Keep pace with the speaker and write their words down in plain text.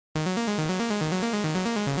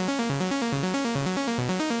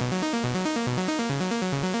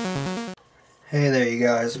Hey there you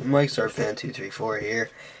guys, MikeStarFan234 here,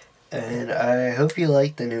 and I hope you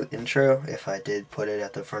liked the new intro, if I did put it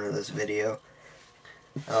at the front of this video.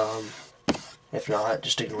 If not,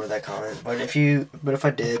 just ignore that comment, but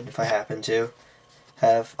if I happen to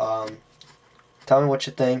have, tell me what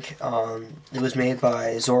you think. It was made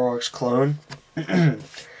by ZoroarksClone,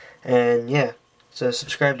 and yeah, so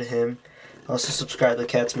subscribe to him. Also subscribe to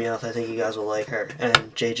TheCatsMeowth, I think you guys will like her,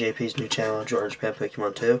 and JJP's new channel, George Japan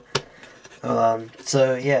Pokemon 2.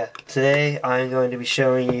 So yeah, today I'm going to be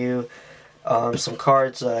showing you some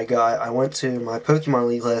cards that I got. I went to my Pokemon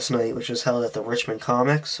League last night, which was held at the Richmond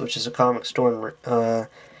Comics, which is a comic store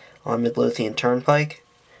on Midlothian Turnpike,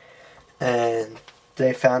 and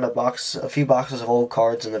they found a few boxes of old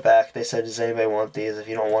cards in the back. They said, "Does anybody want these? If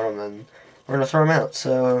you don't want them, then we're gonna throw them out."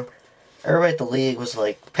 So everybody at the league was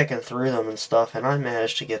like picking through them and stuff, and I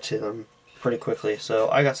managed to get to them pretty quickly. So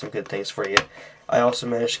I got some good things for you. I also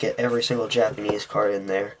managed to get every single Japanese card in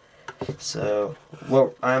there. So,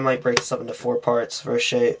 well, I might break this up into 4 parts.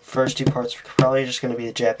 First 2 parts are probably just going to be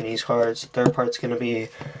the Japanese cards. The third part's going to be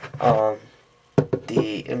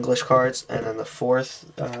the English cards. And then the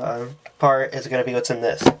fourth part is going to be what's in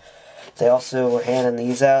this. They also were handing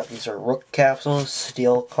these out. These are Rook capsules,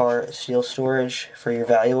 steel storage for your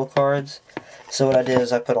valuable cards. So what I did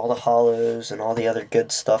is I put all the hollows and all the other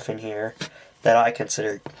good stuff in here that I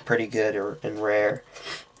consider pretty good and rare.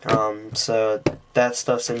 So that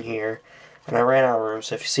stuff's in here, and I ran out of room.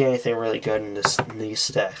 So if you see anything really good in these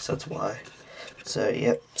stacks, that's why. So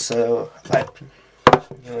yep. So I'm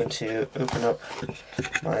going to open up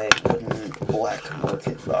my wooden black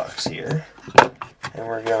market box here, and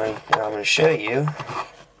I'm going to show you.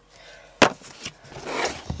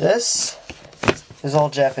 This is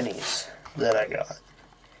all Japanese that I got.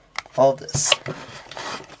 All this.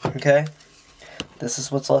 Okay. This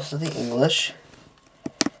is what's left of the English,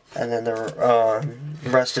 and then the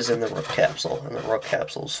rest is in the Rook capsule, and the Rook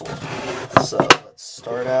capsule is full. So let's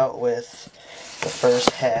start out with the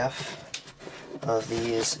first half of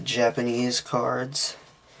these Japanese cards.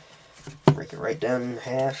 Break it right down in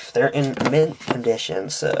half. They're in mint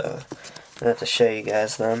condition, so I'm going to have to show you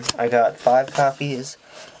guys them. I got 5 copies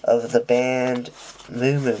of the banned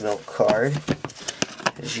Moo Moo Milk card,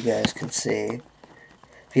 as you guys can see.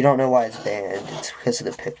 If you don't know why it's banned, it's because of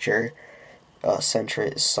the picture.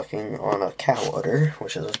 Sentra is sucking on a cow udder,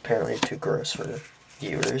 which is apparently too gross for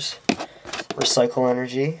viewers. Recycle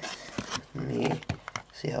energy. Let me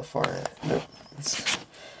see how far. Nope.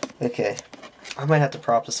 Okay. I might have to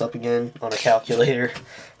prop this up again on a calculator,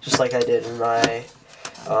 just like I did in my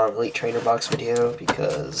Elite Trainer Box video,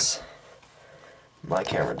 because my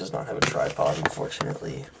camera does not have a tripod,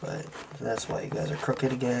 unfortunately, but that's why you guys are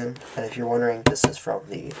crooked again. And if you're wondering, this is from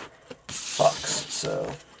the box.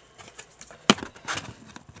 So,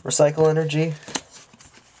 Recycle Energy,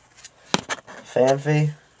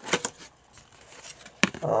 Fanfi,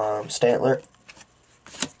 Stantler,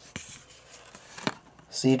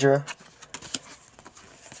 Seadra,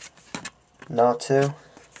 Natu,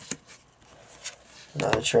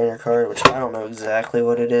 another trainer card, which I don't know exactly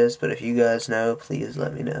what it is, but if you guys know, please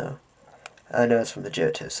let me know. I know it's from the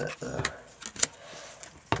Johto set, though.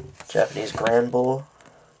 Japanese Grand Bull.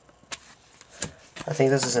 I think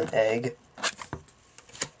this is an egg.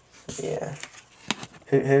 Yeah.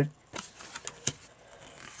 Hoot Hoot.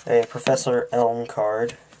 A Professor Elm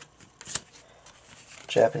card.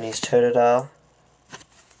 Japanese Totodile.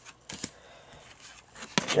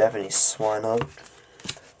 Japanese Swinub.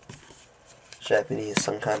 Japanese,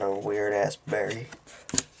 some kind of weird ass berry.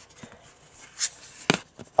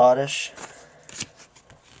 Oddish.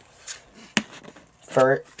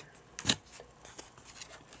 Furt.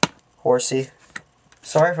 Horsey.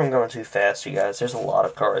 Sorry if I'm going too fast, you guys. There's a lot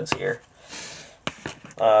of cards here.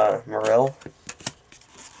 Morel.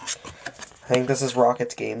 I think this is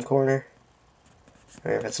Rocket's Game Corner.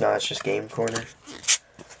 Or if it's not, it's just Game Corner.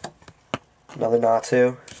 Another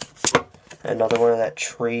Natu. Another one of that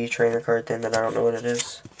tree trainer card thing that I don't know what it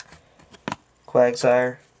is.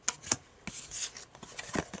 Quagsire.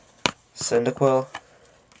 Cyndaquil.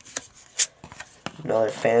 Another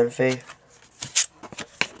Fanfi.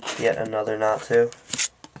 Yet another Natu.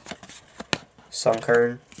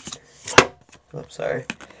 Sunkern. Oops, sorry.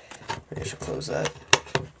 Maybe I should close that.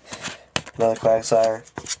 Another Quagsire.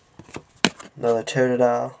 Another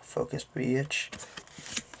Totodile. Focus Beach.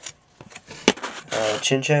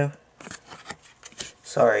 Chincho.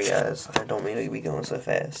 Sorry guys, I don't mean to be going so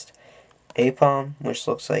fast. Apom, which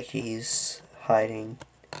looks like he's hiding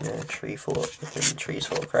in a tree within trees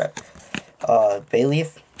full of crap.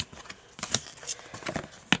 Bayleaf.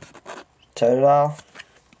 Totodile.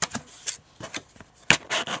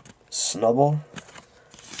 Snubble,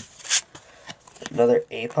 another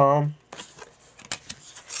Apom,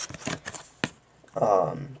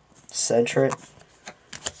 Centret,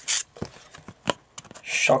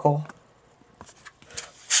 Shuckle,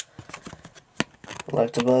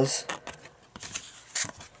 Electabuzz,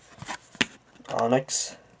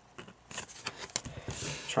 Onyx.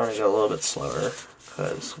 Trying to go a little bit slower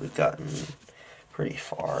because we've gotten pretty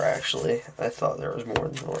far actually. I thought there was more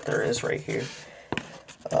than what there is right here.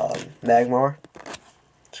 Magmar.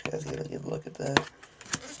 You guys get a good look at that.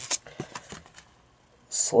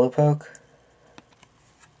 Slowpoke.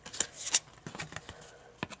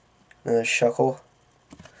 Another Shuckle.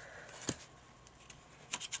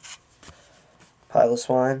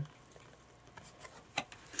 Piloswine.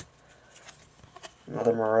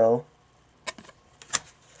 Another Moreau.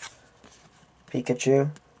 Pikachu.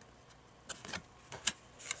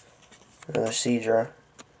 Another Seadra.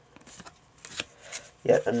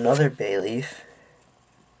 Yet another Bayleaf.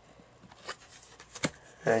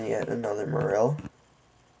 And yet another Morel.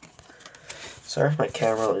 Sorry if my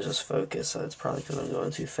camera loses focus, so it's probably because I'm going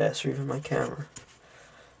too fast for even my camera.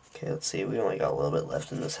 Okay, let's see, we only got a little bit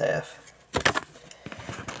left in this half.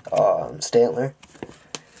 Stantler.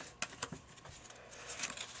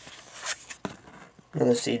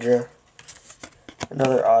 Another Seadra.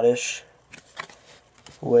 Another Oddish,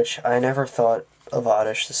 which I never thought of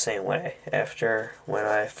Oddish the same way after when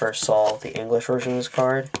I first saw the English version of this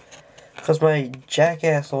card. Because my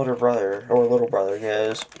jackass older brother, or little brother,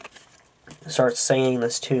 starts singing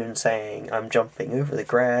this tune saying, "I'm jumping over the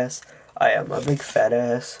grass, I am a big fat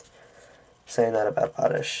ass," saying that about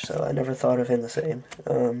Oddish, so I never thought of him the same.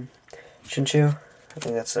 Chinchou, I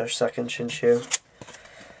think that's our second Chinchou.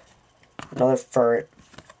 Another Furret.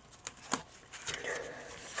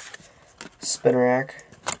 Spinarak.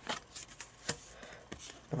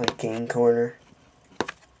 Another Game Corner.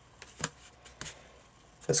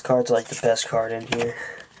 This card's like the best card in here.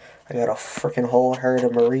 I got a freaking whole herd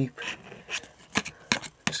of Mareep.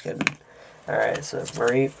 Just kidding. Alright, so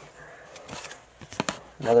Mareep.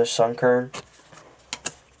 Another Sunkern.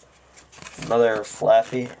 Another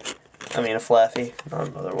Flaffy. I mean a Flaffy, not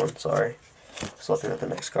another one, sorry. Just looking at the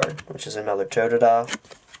next card, which is another Totodile.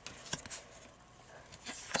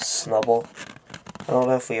 Snubble. I don't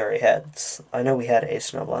know if we already had. I know we had a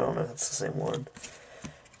Snubble. I don't know if it's the same one.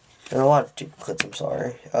 And a lot of duplicates. I'm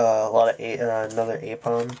sorry. A lot of another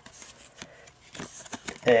Apom.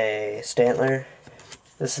 A Stantler.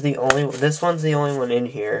 This one's the only one in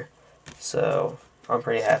here. So I'm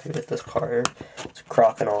pretty happy with this card. It's a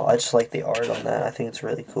Crocodile. I just like the art on that. I think it's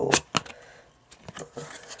really cool.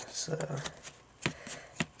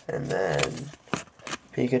 And then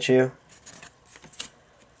Pikachu.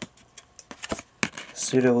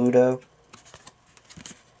 Sudowoodo,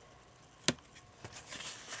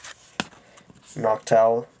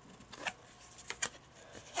 Noctowl,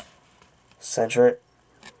 Centret,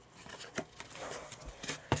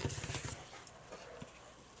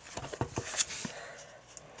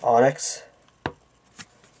 Onyx,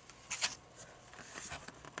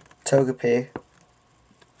 Togepi,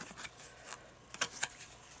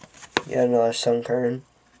 yet another Sunkern.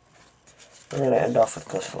 We're going to end off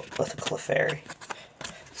with a Clefairy.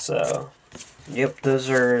 So, yep, those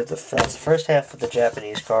are that's the first half of the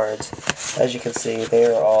Japanese cards. As you can see, they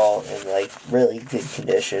are all in like really good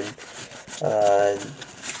condition.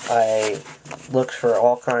 I looked for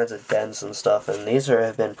all kinds of dents and stuff, and these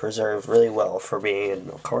have been preserved really well for being in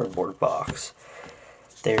a cardboard box.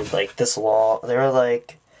 They're like this long. They're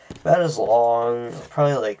like about as long,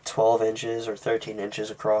 probably like 12 inches or 13 inches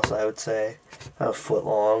across, I would say, about a foot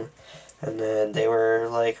long. And then they were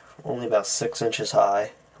like only about 6 inches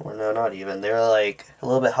high. Or no, not even. They were like a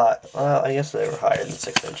little bit high. Well, I guess they were higher than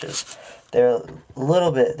 6 inches. They're a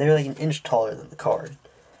little bit. They were like an inch taller than the card.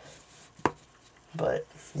 But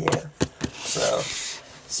yeah. So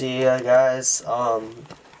see ya, guys.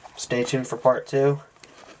 Stay tuned for part 2.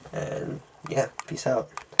 And yeah, peace out.